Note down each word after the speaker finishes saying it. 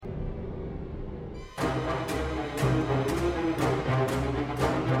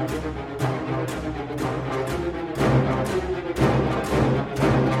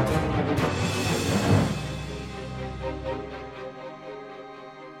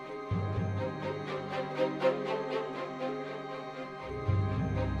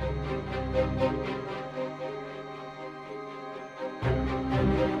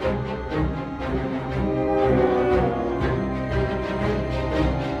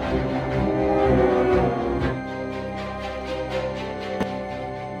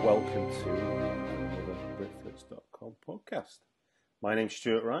My name's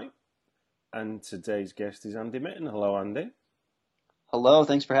Stuart Wright, and today's guest is Andy Mitton. Hello, Andy. Hello,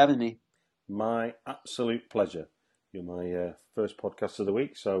 thanks for having me. My absolute pleasure. You're my first podcast of the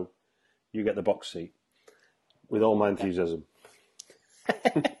week, so you get the box seat with all my enthusiasm.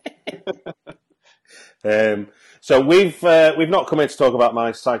 So we've not come here to talk about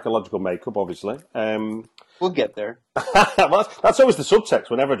my psychological makeup, obviously. We'll get there. That's always the subtext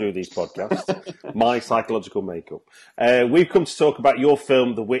whenever I do these podcasts. My psychological makeup. We've come to talk about your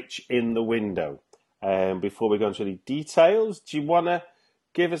film, The Witch in the Window. Before we go into any details, do you want to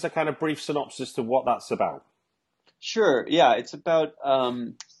give us a kind of brief synopsis to what that's about? Sure. Yeah, it's about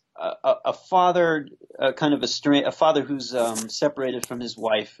a father, a father who's separated from his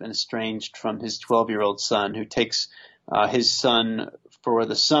wife and estranged from his 12-year-old son, who takes his son for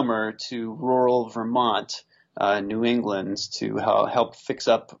the summer to rural Vermont, New England, to help fix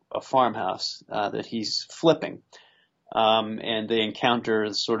up a farmhouse that he's flipping. And they encounter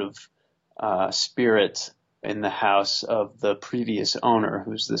the sort of spirit in the house of the previous owner,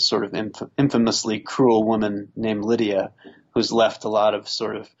 who's this sort of infamously cruel woman named Lydia, who's left a lot of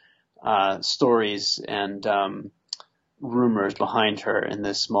sort of stories and rumors behind her in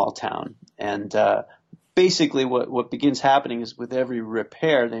this small town. And basically what begins happening is with every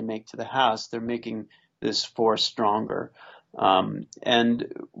repair they make to the house, they're making this force stronger. And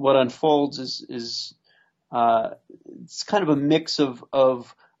what unfolds is it's kind of a mix of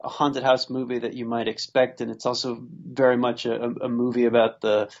a haunted house movie that you might expect, and it's also very much a movie about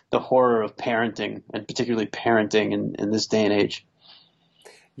the horror of parenting, and particularly parenting in this day and age.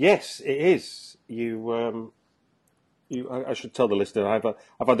 Yes, it is. I should tell the listener I've had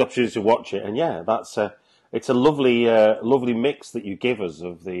the opportunity to watch it, and yeah, it's a lovely mix that you give us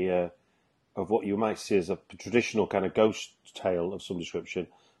of what you might see as a traditional kind of ghost tale of some description,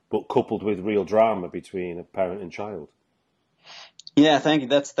 but coupled with real drama between a parent and child. Yeah, thank you.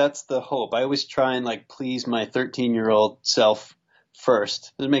 That's the hope. I always try and please my 13-year-old self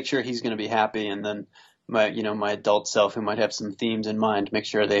first to make sure he's going to be happy, and then my adult self, who might have some themes in mind, make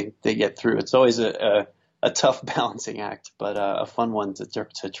sure they get through. It's always a tough balancing act, but a fun one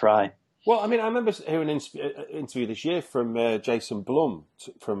to try. Well, I mean, I remember hearing an interview this year from Jason Blum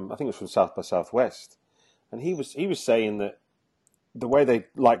I think it was from South by Southwest, and he was saying that the way they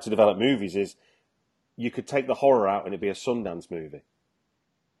like to develop movies is you could take the horror out and it'd be a Sundance movie.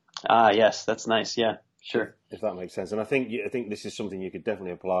 Ah, yes, that's nice. Yeah, sure. If that makes sense. And I think this is something you could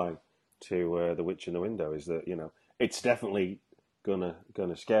definitely apply to The Witch in the Window, is that, it's definitely gonna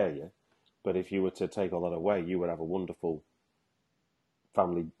scare you, but if you were to take all that away, you would have a wonderful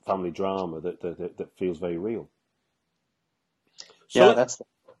family drama that feels very real. So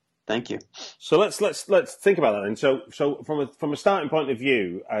thank you. So let's think about that then. So from a starting point of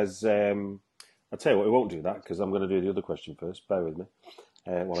view, as I'll tell you what, we won't do that because I'm going to do the other question first. Bear with me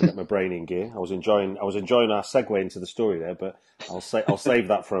while I get my brain in gear. I was enjoying our segue into the story there, but I'll save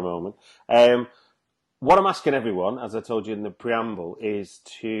that for a moment. What I'm asking everyone, as I told you in the preamble, is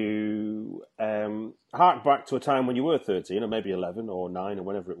to hark back to a time when you were 13, or maybe 11 or 9 or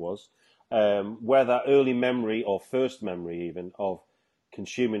whenever it was, where that early memory or first memory even of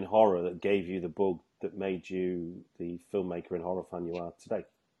consuming horror that gave you the bug that made you the filmmaker and horror fan you are today.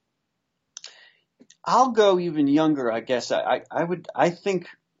 I'll go even younger, I guess. I think,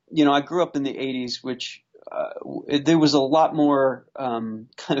 I grew up in the 80s, which there was a lot more kind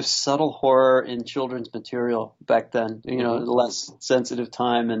of subtle horror in children's material back then, the less sensitive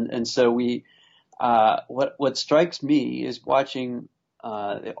time. And so what strikes me is watching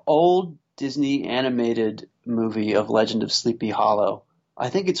the old Disney animated movie of Legend of Sleepy Hollow. I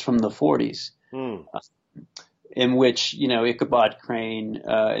think it's from the 40s. In which Ichabod Crane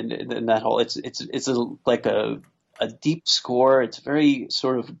and that whole it's a deep score. It's very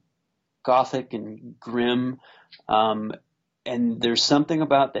sort of gothic and grim, and there's something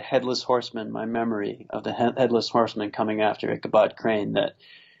about the Headless Horseman, my memory of the Headless Horseman coming after Ichabod Crane, that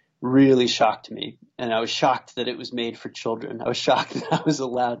really shocked me, and I was shocked that it was made for children. I was shocked that I was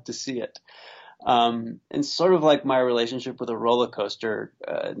allowed to see it. And sort of like my relationship with a roller coaster,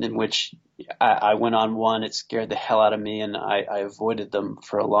 in which I went on one, it scared the hell out of me, and I avoided them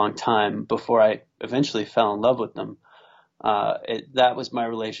for a long time before I eventually fell in love with them. That was my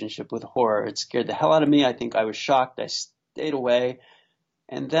relationship with horror. It scared the hell out of me. I think I was shocked. I stayed away.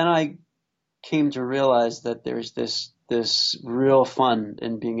 And then I came to realize that there's this real fun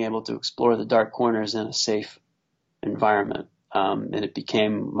in being able to explore the dark corners in a safe environment. And it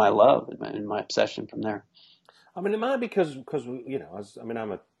became my love and my obsession from there. I mean, it might be because I'm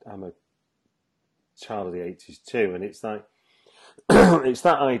a child of the 80s too, and it's like it's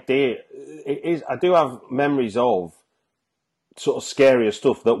that idea. It is. I do have memories of sort of scarier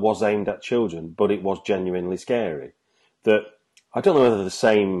stuff that was aimed at children, but it was genuinely scary. That I don't know whether the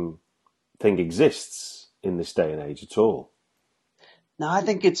same thing exists in this day and age at all. No, I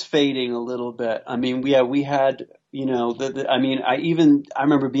think it's fading a little bit. I mean, yeah, we had, I mean, I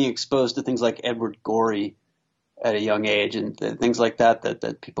remember being exposed to things like Edward Gorey at a young age and things like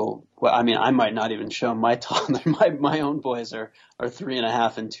that people, well, I mean, I might not even show my toddler. My own boys are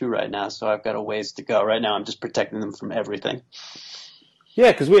 3.5 and 2 right now, so I've got a ways to go. Right now, I'm just protecting them from everything.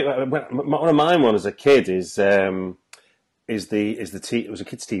 Yeah, because one of mine one as a kid it was a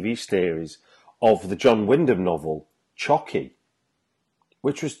kids' TV series of the John Wyndham novel Chucky,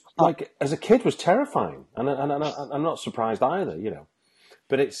 which was like as a kid was terrifying, and I'm not surprised either,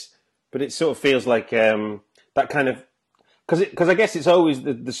 But it sort of feels like that kind of because I guess it's always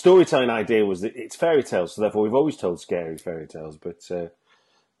the storytelling idea was that it's fairy tales, so therefore we've always told scary fairy tales, but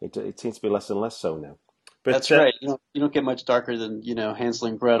it seems to be less and less so now. But That's right. You don't get much darker than Hansel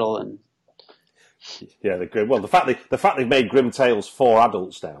and Gretel and yeah, the grim. Well, the fact they've made Grim Tales for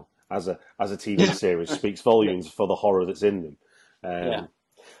adults now as a TV series speaks volumes for the horror that's in them. yeah.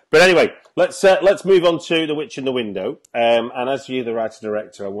 But anyway, let's move on to The Witch in the Window. And as you're the writer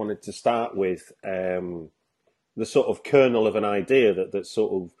director, I wanted to start with the sort of kernel of an idea that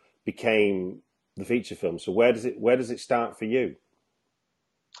sort of became the feature film. So where does it start for you?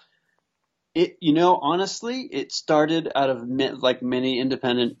 Honestly, it started out of like many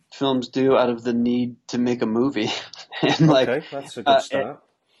independent films do, out of the need to make a movie, and Okay, that's a good start.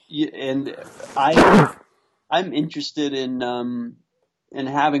 and I'm interested in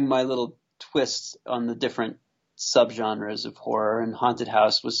having my little twists on the different subgenres of horror, and haunted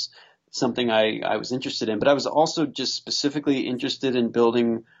house was something I was interested in, but I was also just specifically interested in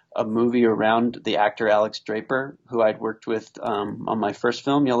building a movie around the actor Alex Draper, who I'd worked with on my first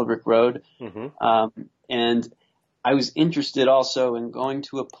film, Yellow Brick Road. Mm-hmm. And I was interested also in going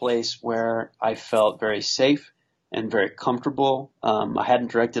to a place where I felt very safe and very comfortable. I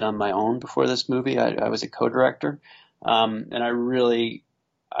hadn't directed on my own before this movie. I was a co-director. And I really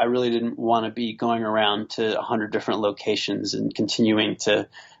didn't want to be going around to 100 different locations and continuing to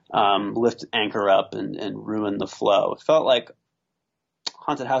lift anchor up and ruin the flow. It felt like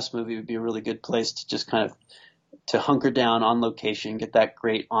haunted house movie would be a really good place to just kind of to hunker down on location, get that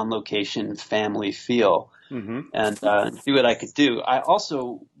great on location family feel, and do what I could do. I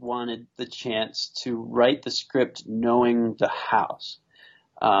also wanted the chance to write the script knowing the house,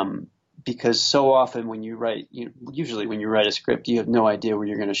 because so often when you write, usually when you write a script, you have no idea where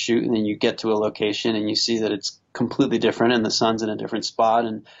you're going to shoot, and then you get to a location and you see that it's completely different and the sun's in a different spot,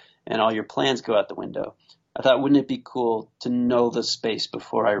 and all your plans go out the window. I thought, wouldn't it be cool to know the space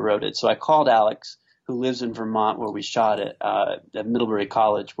before I wrote it? So I called Alex, who lives in Vermont, where we shot it, at Middlebury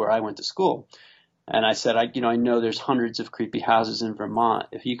College, where I went to school. And I said, I know there's hundreds of creepy houses in Vermont.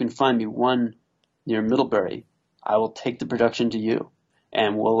 If you can find me one near Middlebury, I will take the production to you.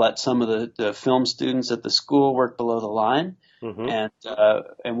 And we'll let some of the film students at the school work below the line. And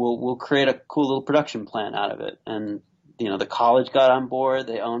we'll create a cool little production plan out of it. And the college got on board.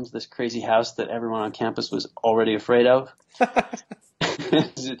 They owned this crazy house that everyone on campus was already afraid of.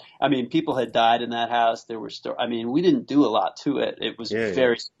 I mean, people had died in that house. There were we didn't do a lot to it. It was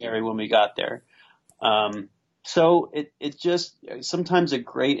very scary when we got there. So it just sometimes a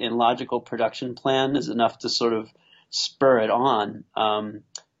great and logical production plan is enough to sort of spur it on.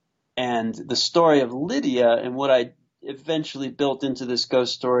 And the story of Lydia and what I eventually built into this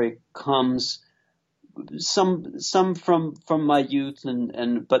ghost story comes some from my youth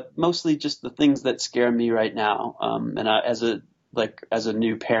but mostly just the things that scare me right now. And as a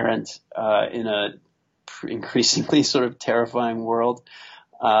new parent in a increasingly sort of terrifying world,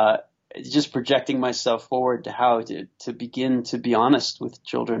 just projecting myself forward to how to begin to be honest with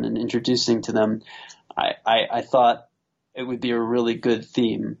children and introducing to them, I thought it would be a really good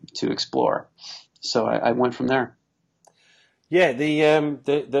theme to explore. So I went from there. Yeah,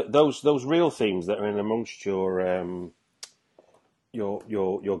 those real themes that are in amongst your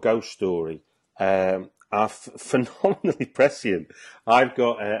ghost story are phenomenally prescient. I've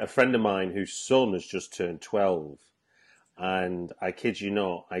got a friend of mine whose son has just turned 12, and I kid you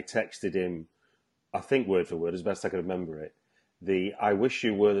not, I texted him, I think word for word, as best I can remember it, I wish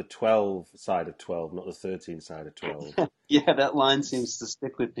you were the 12 side of 12, not the 13 side of 12. Yeah, that line seems to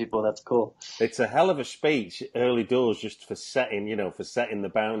stick with people. That's cool. It's a hell of a speech early doors just for setting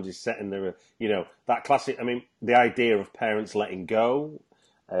the boundaries, setting that classic, the idea of parents letting go,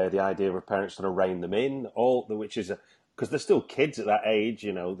 the idea of parents trying to rein them in, which is because they're still kids at that age,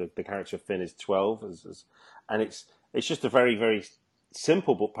 the character Finn is 12, and it's just a very, very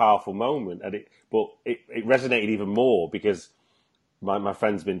simple but powerful moment, but it resonated even more because my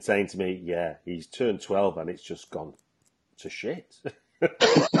friend's been saying to me, yeah, he's turned 12 and it's just gone to shit.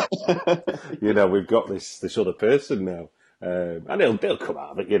 We've got this other person now. And they'll come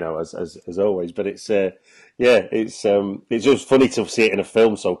out of it, as always. But it's just funny to see it in a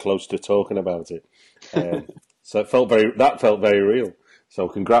film so close to talking about it. So that felt very real. So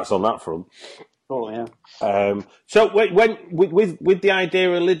congrats on that front. Oh yeah. So when with the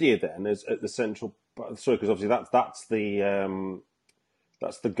idea of Lydia then as at the central, sorry, because obviously that's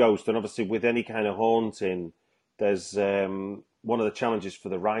the ghost, and obviously with any kind of haunting, there's one of the challenges for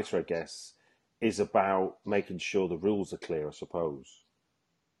the writer, I guess, is about making sure the rules are clear, I suppose.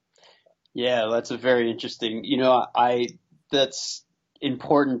 Yeah, that's a very interesting. That's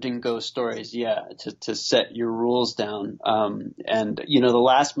important in ghost stories. Yeah, to set your rules down. And the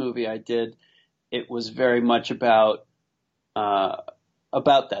last movie I did, it was very much about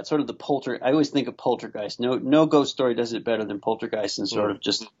that sort of I always think of Poltergeist. No ghost story does it better than Poltergeist, and sort of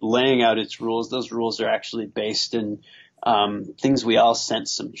just laying out its rules. Those rules are actually based in things we all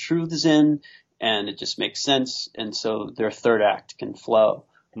sense some truths in, and it just makes sense. And so their third act can flow.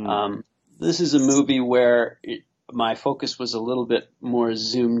 This is a movie where my focus was a little bit more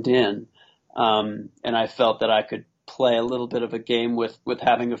zoomed in, and I felt that I could play a little bit of a game with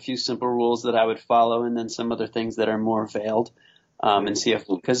having a few simple rules that I would follow, and then some other things that are more veiled, and see if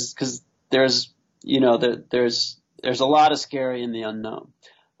because there's a lot of scary in the unknown,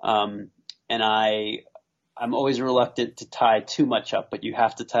 and I'm always reluctant to tie too much up, but you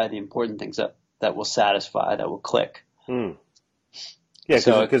have to tie the important things up that will satisfy, that will click. Yeah,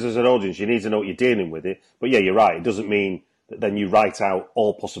 because as an audience, you need to know what you're dealing with it. But yeah, you're right. It doesn't mean that then you write out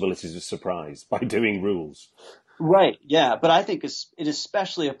all possibilities of surprise by doing rules. Right. Yeah. But I think it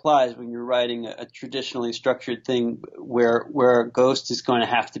especially applies when you're writing a traditionally structured thing where a ghost is going to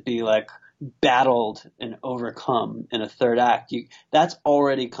have to be like battled and overcome in a third act. That's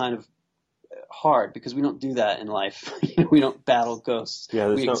already kind of hard because we don't do that in life. We don't battle ghosts. Yeah,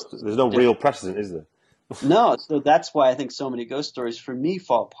 there's no real precedent, is there? No, so that's why I think so many ghost stories for me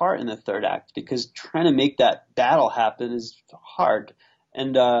fall apart in the third act, because trying to make that battle happen is hard.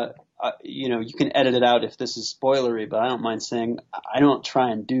 And you can edit it out if this is spoilery, but I don't mind saying I don't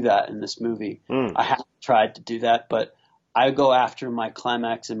try and do that in this movie. I have tried to do that, but I go after my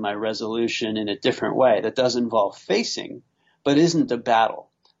climax and my resolution in a different way that does involve facing, but isn't a battle.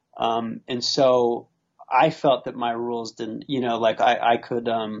 And so I felt that my rules didn't,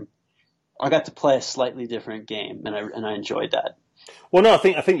 I got to play a slightly different game, and I enjoyed that. Well, no, I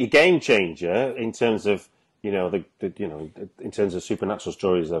think your game changer in terms of in terms of supernatural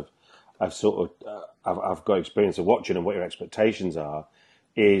stories I've got experience of watching and what your expectations are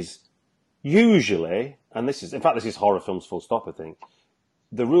is usually, and this is horror films full stop. I think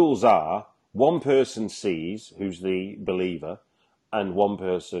the rules are one person sees who's the believer, and one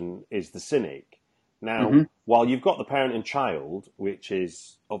person is the cynic. Now, while you've got the parent and child, which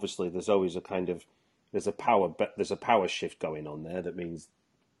is obviously there's a power shift going on there that means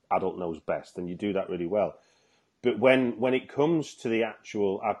adult knows best, and you do that really well. But when it comes to the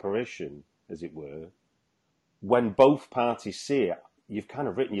actual apparition, as it were, when both parties see it, you've kind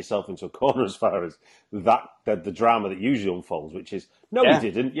of written yourself into a corner as far as the drama that usually unfolds, which is no, you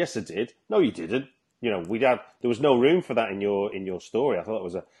didn't, yes, I did, no, you didn't. There was no room for that in your story. I thought it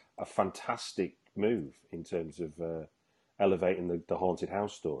was a fantastic move in terms of elevating the haunted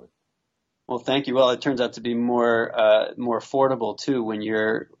house story. Well, thank you. Well, it turns out to be more affordable too. When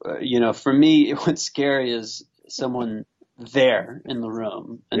you're, for me, what's scary is someone there in the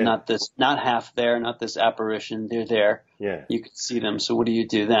room and not half there, not this apparition. They're there. Yeah, you can see them. So what do you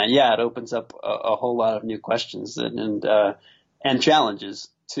do then? Yeah, it opens up a whole lot of new questions and challenges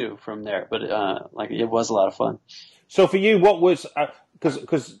too from there. But it was a lot of fun. So for you, what was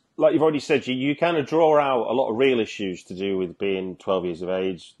because like you've already said, you kind of draw out a lot of real issues to do with being 12 years of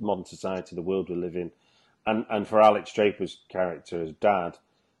age, modern society, the world we live in, and for Alex Draper's character as dad,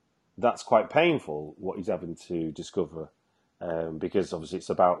 that's quite painful what he's having to discover, because obviously it's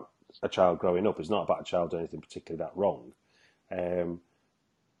about a child growing up. It's not about a child doing anything particularly that wrong. And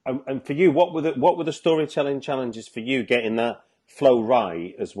for you, what were the storytelling challenges for you getting that flow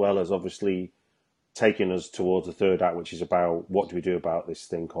right, as well as obviously taking us towards the third act, which is about what do we do about this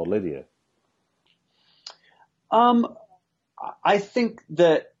thing called Lydia? I think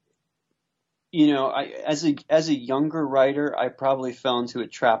that, as a younger writer, I probably fell into a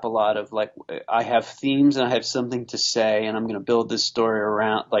trap a lot of I have themes and I have something to say, and I'm going to build this story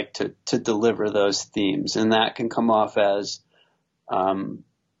around to deliver those themes, and that can come off as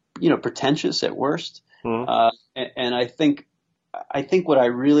pretentious at worst. And I think what I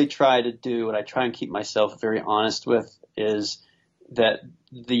really try to do, what I try and keep myself very honest with, is that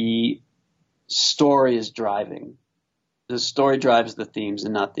the story is driving. The story drives the themes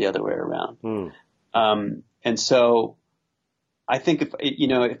and not the other way around. And so I think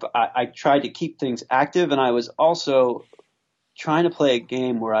if I tried to keep things active, and I was also trying to play a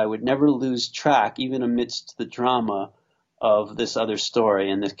game where I would never lose track, even amidst the drama, of this other story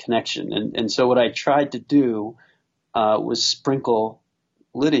and this connection. And so what I tried to do was sprinkle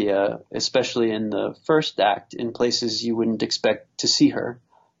Lydia, especially in the first act, in places you wouldn't expect to see her,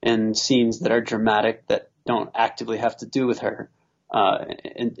 and scenes that are dramatic that don't actively have to do with her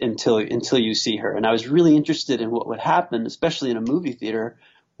until you see her. And I was really interested in what would happen, especially in a movie theater,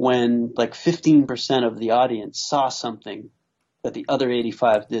 when like 15% of the audience saw something that the other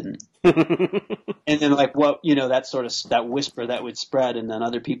 85 didn't. And then like that whisper that would spread, and then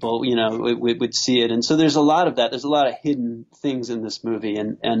other people, would see it. And so there's a lot of that. There's a lot of hidden things in this movie.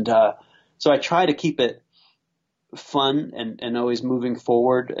 And so I try to keep it fun and always moving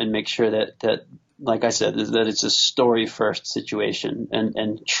forward, and make sure that like I said, that it's a story first situation,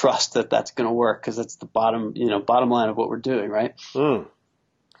 and trust that that's going to work, because that's the bottom line of what we're doing. Right.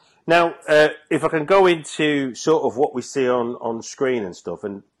 Now, if I can go into sort of what we see on screen and stuff,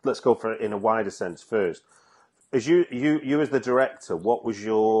 and let's go for it in a wider sense first. As you as the director, what was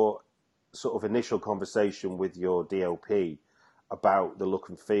your sort of initial conversation with your DOP about the look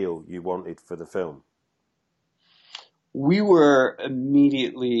and feel you wanted for the film? We were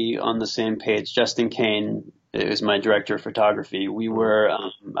immediately on the same page. Justin Kane is my director of photography. We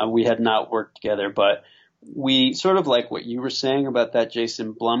had not worked together, but we sort of like what you were saying about that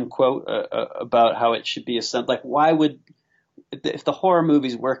Jason Blum quote about how it should be like, if the horror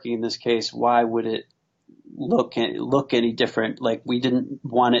movie's working in this case, why would it look any different? Like, we didn't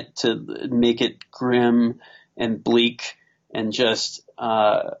want it to make it grim and bleak, and just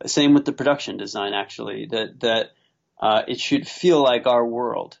same with the production design, actually, that it should feel like our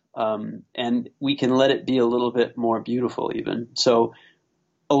world, and we can let it be a little bit more beautiful even. So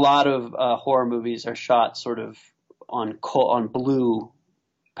a lot of horror movies are shot sort of on blue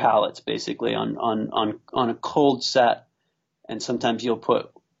palettes, basically on a cold set, and sometimes you'll put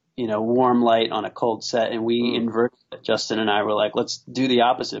warm light on a cold set, and we inverted it. Justin and I were like, let's do the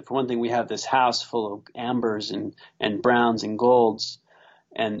opposite. For one thing, we have this house full of ambers and browns and golds,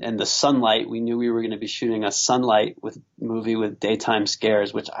 and the sunlight. We knew we were going to be shooting a sunlight movie with daytime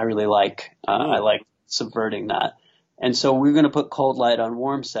scares, which I really like. I like subverting that. And so we're going to put cold light on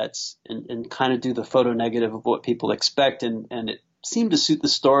warm sets and kind of do the photo negative of what people expect. And it seemed to suit the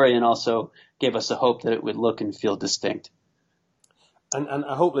story, and also gave us a hope that it would look and feel distinct. And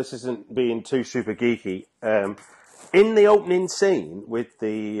I hope this isn't being too super geeky. In the opening scene with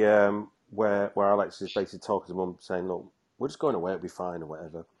the where Alex is basically talking to Mum, saying, "Look, we're just going away, it'll be fine," or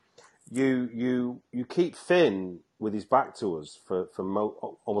whatever. You keep Finn with his back to us for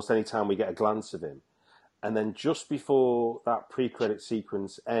almost any time we get a glance of him. And then just before that pre-credit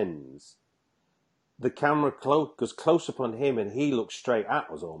sequence ends, the camera goes close up on him, and he looks straight at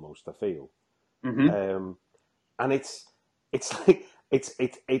us almost, I feel. Mm-hmm. And it's like it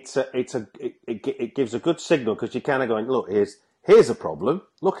gives a good signal, because you're kind of going, look, here's a problem.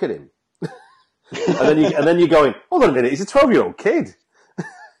 Look at him. and then you're going, hold on a minute, he's a 12-year-old kid.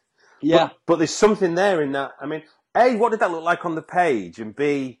 Yeah. But there's something there in that. I mean, A, what did that look like on the page? And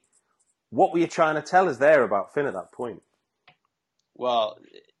B, what were you trying to tell us there about Finn at that point? Well,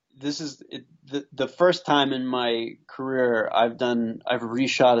 this is the first time in my career I've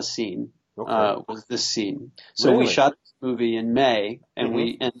reshot a scene. Okay. Was this scene? So really? We shot this movie in May,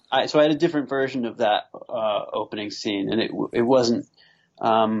 and so I had a different version of that opening scene, and it wasn't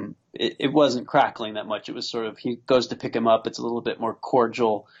it wasn't crackling that much. It was sort of, he goes to pick him up. It's a little bit more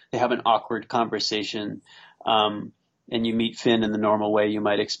cordial. They have an awkward conversation. And you meet Finn in the normal way you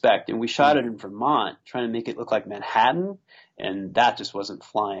might expect. And we shot it in Vermont, trying to make it look like Manhattan, and that just wasn't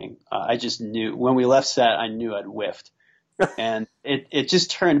flying. I just knew, when we left set, I knew I'd whiffed. And it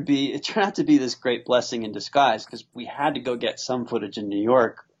just turned out to be this great blessing in disguise, because we had to go get some footage in New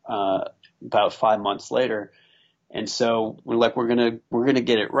York about 5 months later. And so we're like, we're gonna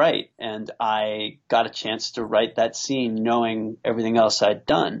get it right. And I got a chance to write that scene knowing everything else I'd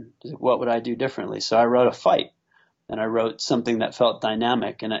done. What would I do differently? So I wrote a fight. And I wrote something that felt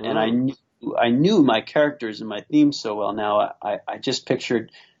dynamic, and I knew my characters and my themes so well. Now I just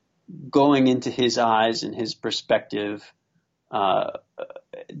pictured going into his eyes and his perspective,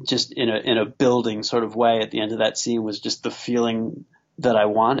 just in a building sort of way. At the end of that scene was just the feeling that I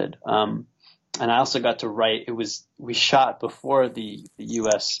wanted. And I also got to write. We shot before the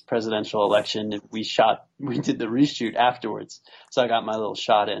U.S. presidential election, and we did the reshoot afterwards. So I got my little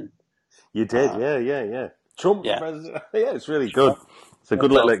shot in. You did, yeah. Trump for Yeah. president. Yeah, it's really good. It's a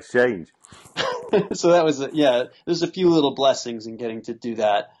good That's little all. exchange. So that was, yeah, there's a few little blessings in getting to do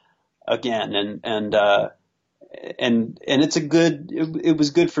that again. And it's it was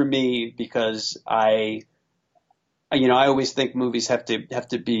good for me because I always think movies have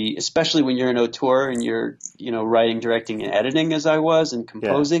to be, especially when you're an auteur and you're, writing, directing, and editing as I was, and Yeah.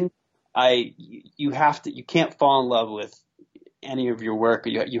 composing. You can't fall in love with any of your work.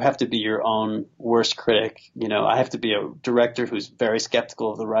 You have to be your own worst critic. I have to be a director who's very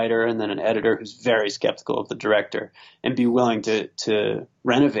skeptical of the writer, and then an editor who's very skeptical of the director, and be willing to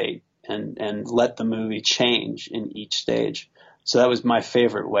renovate and let the movie change in each stage. So that was my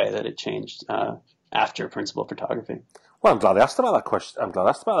favorite way that it changed after principal photography. Well, I'm glad I asked about that question. I'm glad I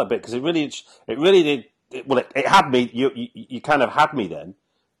asked about that bit because it really did. It had me. You kind of had me then,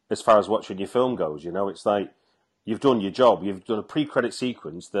 as far as watching your film goes. It's like you've done your job. You've done a pre-credit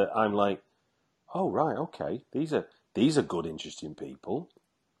sequence that I'm like, oh right, okay, these are good, interesting people.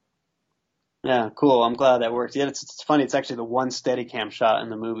 Yeah, cool. I'm glad that worked. Yeah, it's funny. It's actually the one Steadicam shot in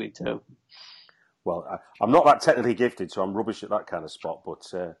the movie too. Well, I'm not that technically gifted, so I'm rubbish at that kind of spot.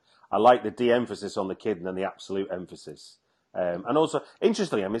 But I like the de-emphasis on the kid and then the absolute emphasis. And also,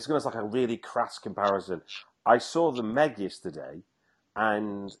 interestingly, it's going to sound like a really crass comparison. I saw the Meg yesterday,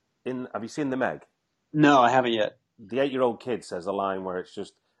 and have you seen the Meg? No, I haven't yet. The 8-year-old kid says a line where it's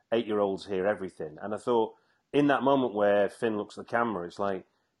just 8-year-olds hear everything. And I thought, in that moment where Finn looks at the camera, it's like,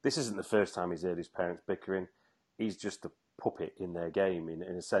 this isn't the first time he's heard his parents bickering. He's just a puppet in their game, in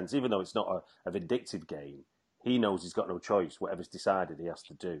a sense. Even though it's not a vindictive game, he knows he's got no choice. Whatever's decided, he has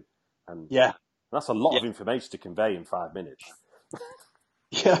to do. And Yeah, that's a lot yeah, of information to convey in 5 minutes.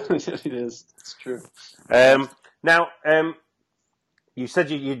 yeah. It is. It's true. Now, you said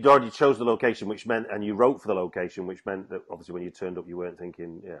you'd already chose the location, which meant, and you wrote for the location, which meant that obviously when you turned up, you weren't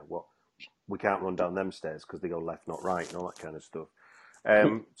thinking, we can't run down them stairs because they go left, not right, and all that kind of stuff.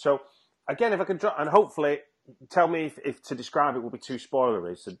 So, again, if I could, and hopefully, tell me if to describe it will be too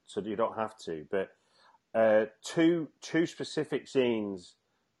spoilery, so you don't have to. But two specific scenes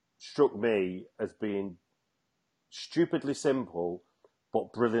struck me as being stupidly simple,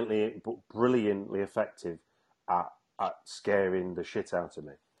 but brilliantly effective at scaring the shit out of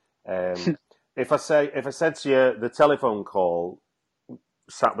me. If I said to you the telephone call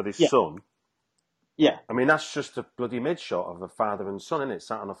sat with his Yeah, son, yeah, that's just a bloody mid shot of a father and son, isn't it?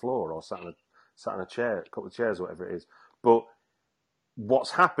 Sat on the floor or sat on a chair, a couple of chairs, whatever it is. But what's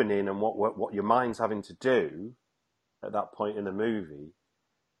happening and what your mind's having to do at that point in the movie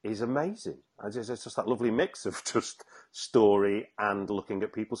is amazing. It's just that lovely mix of just story and looking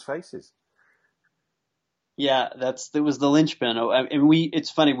at people's faces. yeah. That was the linchpin. And it's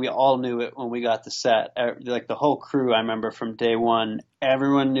funny. We all knew it when we got to set. Like the whole crew, I remember from day one.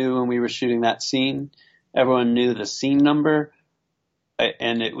 Everyone knew when we were shooting that scene. Everyone knew the scene number,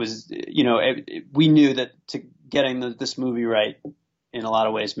 and it was, we knew that getting this movie right in a lot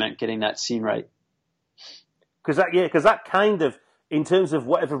of ways meant getting that scene right. Because that kind of, in terms of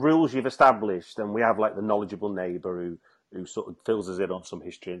whatever rules you've established, and we have like the knowledgeable neighbour who sort of fills us in on some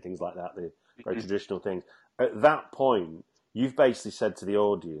history and things like that, the very traditional things. At that point, you've basically said to the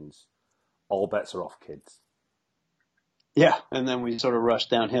audience, all bets are off, kids. Yeah, and then we sort of rushed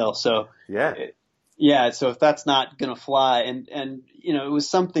downhill. So Yeah. yeah, so if that's not going to fly, and it was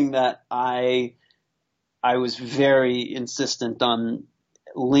something that I was very insistent on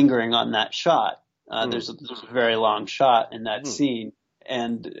lingering on that shot. There's a very long shot in that scene,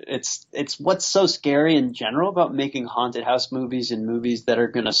 and it's what's so scary in general about making haunted house movies and movies that are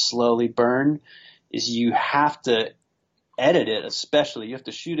going to slowly burn is you have to edit it, especially you have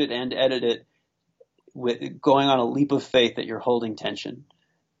to shoot it and edit it with going on a leap of faith that you're holding tension,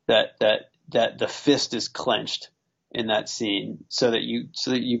 that the fist is clenched in that scene, so that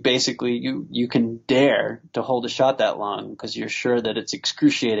you basically you can dare to hold a shot that long because you're sure that it's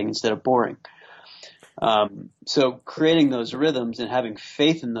excruciating instead of boring. So creating those rhythms and having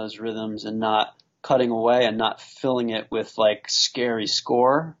faith in those rhythms and not cutting away and not filling it with like scary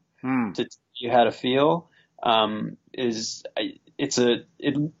score to tell you how to feel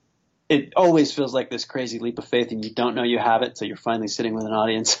it always feels like this crazy leap of faith, and you don't know you have it, so you're finally sitting with an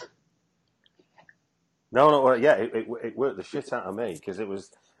audience. No, yeah, it worked the shit out of me because it was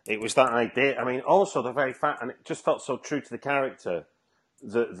that idea. Also the very fact, and it just felt so true to the character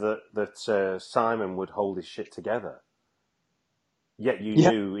that Simon would hold his shit together. Yet you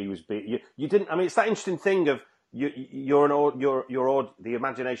knew he was being. You didn't. It's that interesting thing of the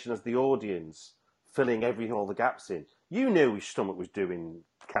imagination as the audience filling all the gaps in. You knew his stomach was doing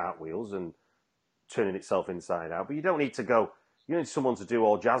cartwheels and turning itself inside out, but you don't need to go. You need someone to do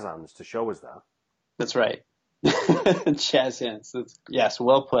all jazz hands to show us that. That's right. Jazz hands. Yes,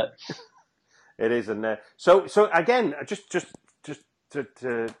 well put. It is, and so again, just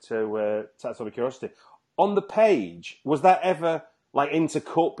out of curiosity, on the page, was that ever like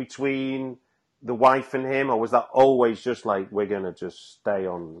intercut between the wife and him, or was that always just like we're gonna just stay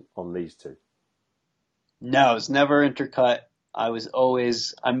on these two? No, it's never intercut. I was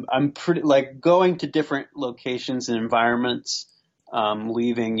always I'm pretty like going to different locations and environments.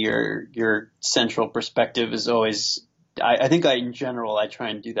 Leaving your central perspective is always. I think in general I try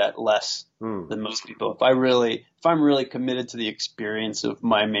and do that less than most people. If I'm really committed to the experience of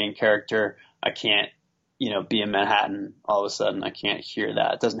my main character, I can't be in Manhattan all of a sudden. I can't hear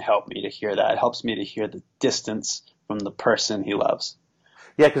that. It doesn't help me to hear that. It helps me to hear the distance from the person he loves.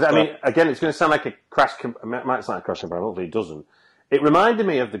 Yeah, because I mean, again, it's going to sound like a crash. It might sound like a crash comparison. Hopefully, it doesn't. It reminded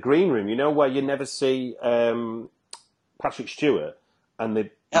me of the Green Room. You know, where you never see Patrick Stewart, and the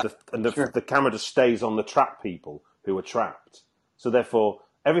camera just stays on the trapped people who are trapped. So therefore,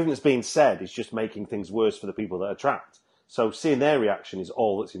 everything that's being said is just making things worse for the people that are trapped. So seeing their reaction is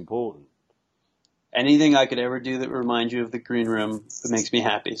all that's important. Anything I could ever do that reminds you of the Green Room, it makes me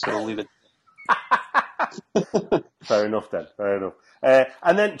happy. So I'll leave it. Fair enough, then. Fair enough.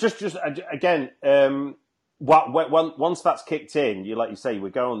 And then just again, once that's kicked in, like you say,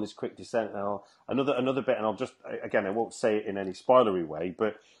 we go on this quick descent. Another bit, and I won't say it in any spoilery way,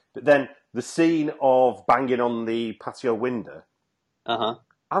 but then the scene of banging on the patio window.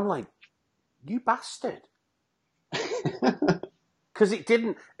 I'm like, you bastard. Because it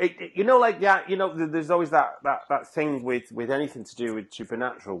didn't, there's always that thing with anything to do with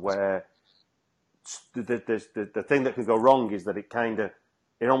supernatural where the thing that can go wrong is that it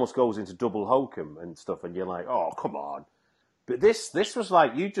almost goes into double hokum and stuff, and you're like, oh, come on. But this was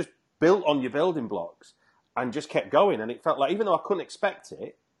like, you just built on your building blocks and just kept going, and it felt like, even though I couldn't expect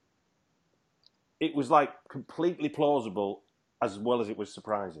it, it was like completely plausible as well as it was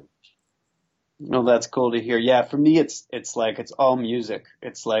surprising. No, that's cool to hear. Yeah, for me, it's like it's all music.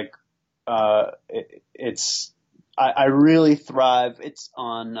 It's like I really thrive. It's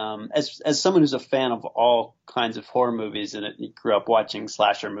on as someone who's a fan of all kinds of horror movies and grew up watching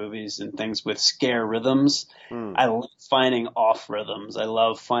slasher movies and things with scare rhythms. I love finding off rhythms. I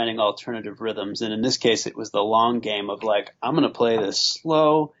love finding alternative rhythms. And in this case, it was the long game of like, I'm going to play this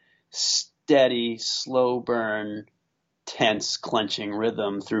slow, steady, slow burn, tense, clenching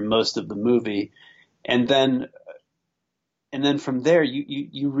rhythm through most of the movie, and then from there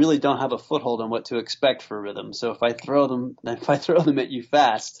you really don't have a foothold on what to expect for rhythm. So if I throw them at you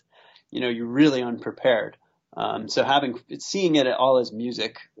fast, you're really unprepared. So seeing it all as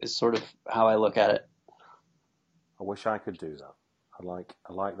music is sort of how I look at it. I wish I could do that. I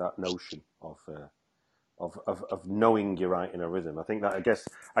like that notion of knowing you're right in a rhythm. I think that I guess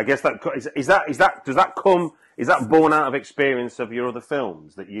that is that born out of experience of your other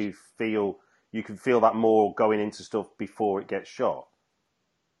films that you can feel that more going into stuff before it gets shot?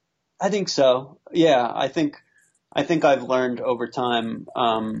 I think so. Yeah, I think I've learned over time,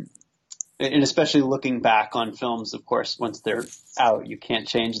 and especially looking back on films, of course, once they're out, you can't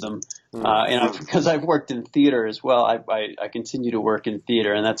change them. Because I've worked in theater as well, I continue to work in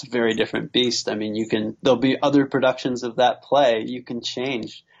theater, and that's a very different beast. I mean, there'll be other productions of that play you can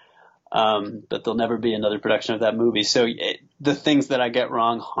change, but there'll never be another production of that movie. So the things that I get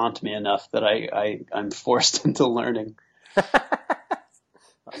wrong haunt me enough that I'm forced into learning. That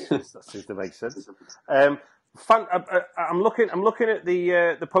seems to make sense. I'm looking at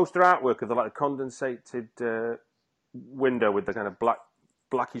the poster artwork of the condensated window with the kind of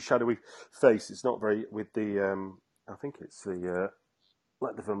blacky shadowy face. It's not very with the I think it's the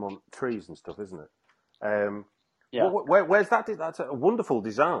Vermont trees and stuff, isn't it? Yeah. Where's that? That's a wonderful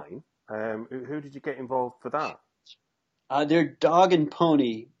design. Who did you get involved for that? They're Dog and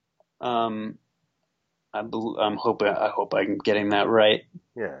Pony. I hope I'm getting that right.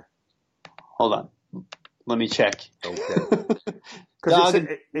 Yeah. Hold on. Let me check. Okay. Because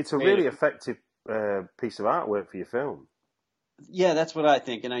it's a really effective piece of artwork for your film. Yeah, that's what I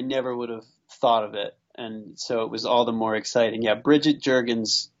think, and I never would have thought of it, and so it was all the more exciting. Yeah, Bridget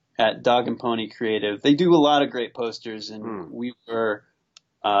Juergens at Dog and Pony Creative. They do a lot of great posters, and we were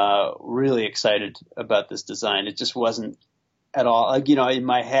really excited about this design. It just wasn't at all in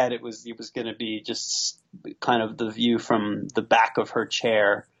my head. It was going to be just kind of the view from the back of her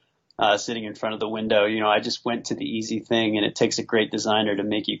chair. Sitting in front of the window, I just went to the easy thing, and it takes a great designer to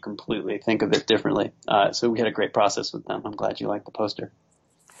make you completely think of it differently. So we had a great process with them. I'm glad you liked the poster.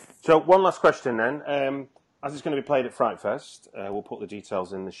 So one last question then. As it's going to be played at Fright Fest, we'll put the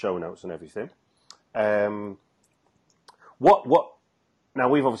details in the show notes and everything. What Now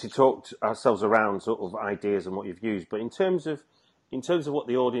we've obviously talked ourselves around sort of ideas and what you've used, but in terms of what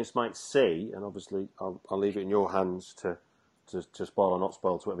the audience might see, and obviously I'll leave it in your hands to spoil or not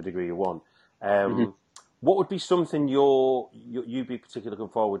spoil to whatever degree you want. What would be something you'd be particularly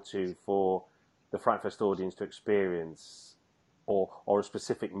looking forward to for the Fright Fest audience to experience, or a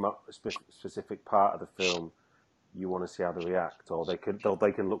specific part of the film you want to see how they react, or they can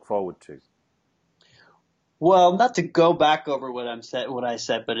look forward to? Well, not to go back over what I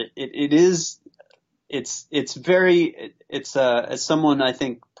said, but it's as someone I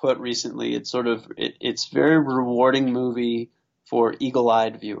think put recently, it's very rewarding movie for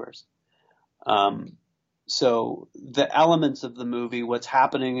eagle-eyed viewers. So the elements of the movie, what's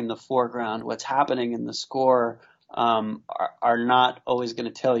happening in the foreground, what's happening in the score, are not always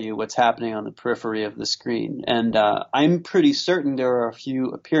going to tell you what's happening on the periphery of the screen. And I'm pretty certain there are a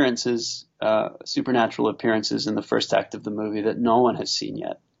few appearances, supernatural appearances in the first act of the movie that no one has seen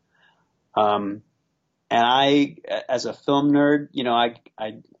yet. And I, as a film nerd,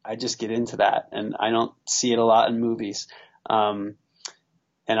 I just get into that, and I don't see it a lot in movies. And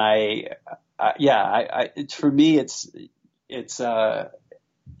for me, it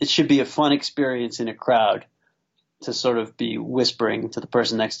should be a fun experience in a crowd to sort of be whispering to the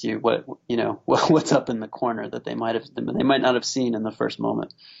person next to you what's up in the corner that they might not have seen in the first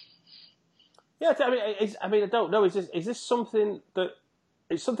moment. Yeah, I don't know. Is this something that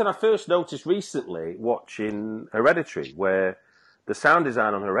it's something I first noticed recently watching Hereditary, where the sound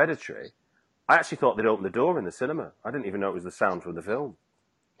design on Hereditary, I actually thought they'd opened the door in the cinema. I didn't even know it was the sound from the film.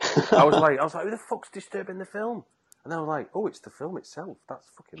 I was like, who the fuck's disturbing the film? And I was like, oh, it's the film itself. That's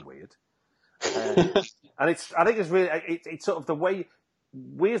fucking weird. And I think it's really, it's sort of the way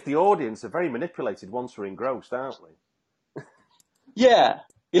we as the audience are very manipulated once we're engrossed, aren't we? Yeah.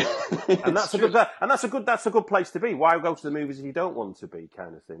 And that's a good place to be. Why go to the movies if you don't want to be,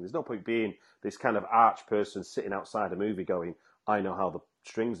 kind of thing? There's no point being this kind of arch person sitting outside a movie going, I know how the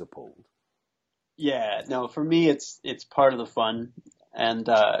strings are pulled. Yeah, no, for me it's part of the fun. And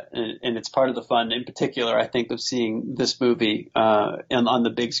it's part of the fun, in particular, I think, of seeing this movie on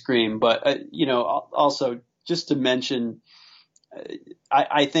the big screen. But also just to mention,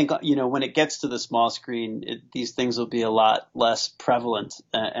 I think when it gets to the small screen, these things will be a lot less prevalent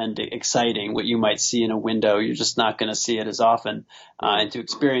and exciting. What you might see in a window, you're just not going to see it as often. And to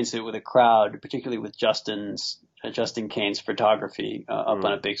experience it with a crowd, particularly with Justin Kane's photography up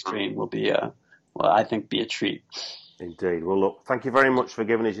on a big screen, will be I think be a treat. Indeed. Well, look, thank you very much for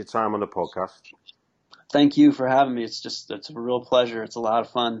giving us your time on the podcast. Thank you for having me. It's a real pleasure. It's a lot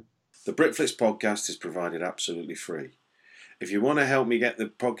of fun. The Britflicks podcast is provided absolutely free. If you want to help me get the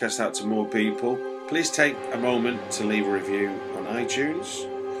podcast out to more people, please take a moment to leave a review on iTunes.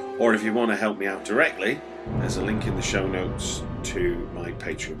 Or if you want to help me out directly, there's a link in the show notes to my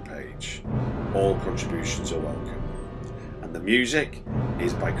Patreon page. All contributions are welcome. And the music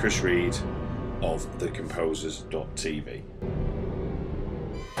is by Chris Reed of thecomposers.tv.